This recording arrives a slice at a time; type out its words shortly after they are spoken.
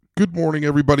Good morning,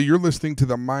 everybody. You're listening to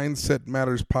the Mindset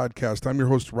Matters podcast. I'm your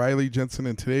host, Riley Jensen,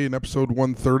 and today in episode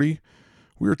 130,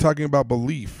 we are talking about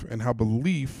belief and how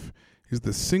belief is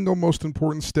the single most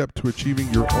important step to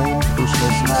achieving your own personal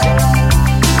success.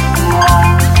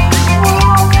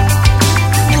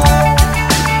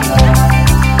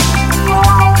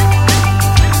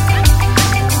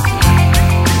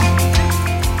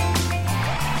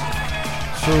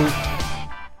 So,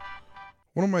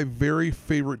 one of my very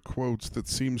favorite quotes that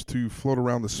seems to float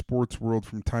around the sports world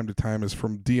from time to time is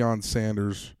from Deion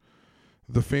Sanders,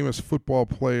 the famous football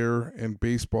player and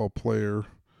baseball player,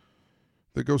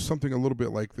 that goes something a little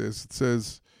bit like this. It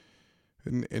says,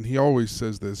 and he always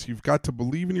says this, "You've got to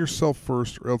believe in yourself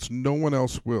first or else no one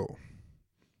else will."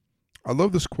 I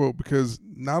love this quote because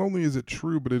not only is it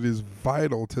true, but it is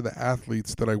vital to the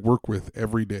athletes that I work with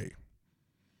every day.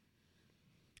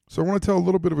 So I want to tell a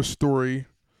little bit of a story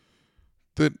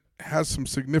that has some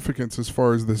significance as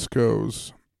far as this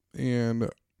goes. And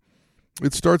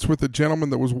it starts with a gentleman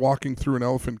that was walking through an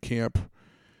elephant camp,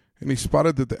 and he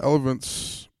spotted that the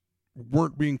elephants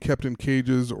weren't being kept in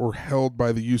cages or held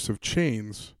by the use of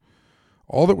chains.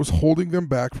 All that was holding them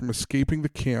back from escaping the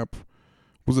camp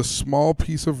was a small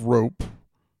piece of rope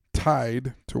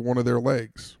tied to one of their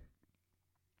legs.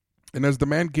 And as the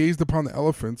man gazed upon the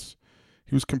elephants,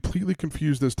 he was completely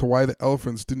confused as to why the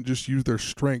elephants didn't just use their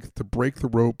strength to break the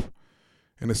rope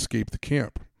and escape the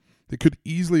camp. They could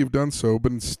easily have done so,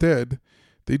 but instead,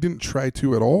 they didn't try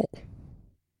to at all.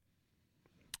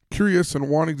 Curious and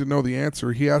wanting to know the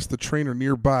answer, he asked the trainer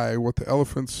nearby why the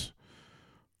elephants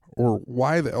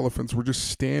were just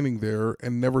standing there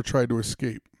and never tried to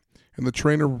escape. And the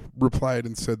trainer replied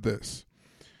and said this: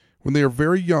 "When they are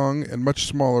very young and much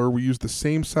smaller, we use the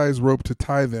same size rope to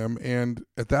tie them, and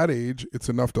at that age, it's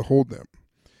enough to hold them.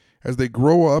 As they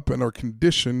grow up and are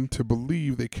conditioned to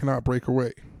believe they cannot break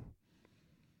away,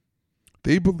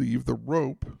 they believe the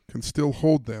rope can still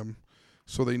hold them,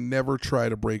 so they never try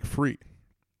to break free.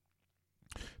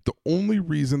 The only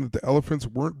reason that the elephants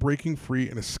weren't breaking free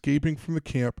and escaping from the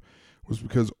camp was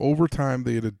because over time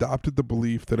they had adopted the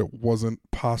belief that it wasn't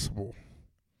possible."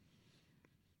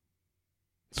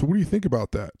 So what do you think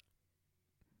about that?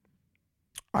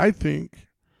 I think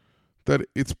that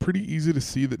it's pretty easy to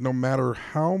see that no matter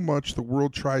how much the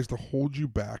world tries to hold you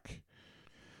back,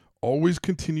 always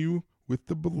continue with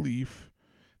the belief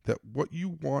that what you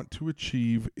want to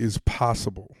achieve is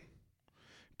possible.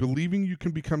 Believing you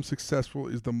can become successful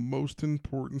is the most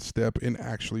important step in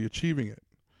actually achieving it.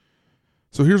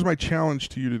 So here's my challenge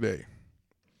to you today.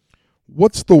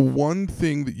 What's the one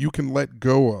thing that you can let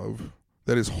go of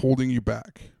that is holding you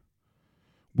back?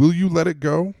 Will you let it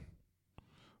go?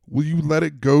 Will you let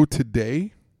it go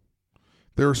today?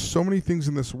 There are so many things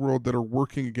in this world that are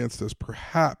working against us.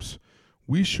 Perhaps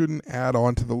we shouldn't add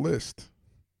on to the list.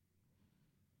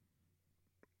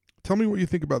 Tell me what you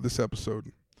think about this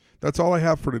episode. That's all I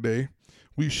have for today.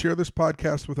 Will you share this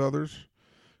podcast with others?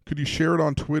 Could you share it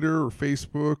on Twitter or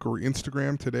Facebook or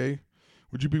Instagram today?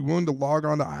 Would you be willing to log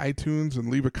on to iTunes and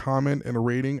leave a comment and a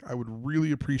rating? I would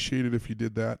really appreciate it if you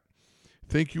did that.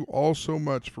 Thank you all so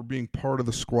much for being part of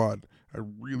the squad. I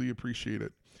really appreciate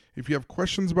it. If you have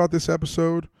questions about this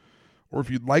episode, or if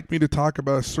you'd like me to talk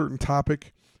about a certain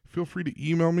topic, feel free to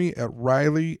email me at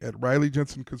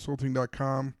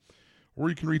riley@rileyjensenconsulting.com, or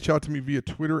you can reach out to me via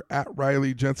Twitter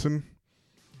 @RileyJensen.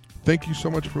 Thank you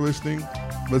so much for listening.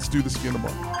 Let's do this again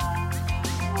tomorrow.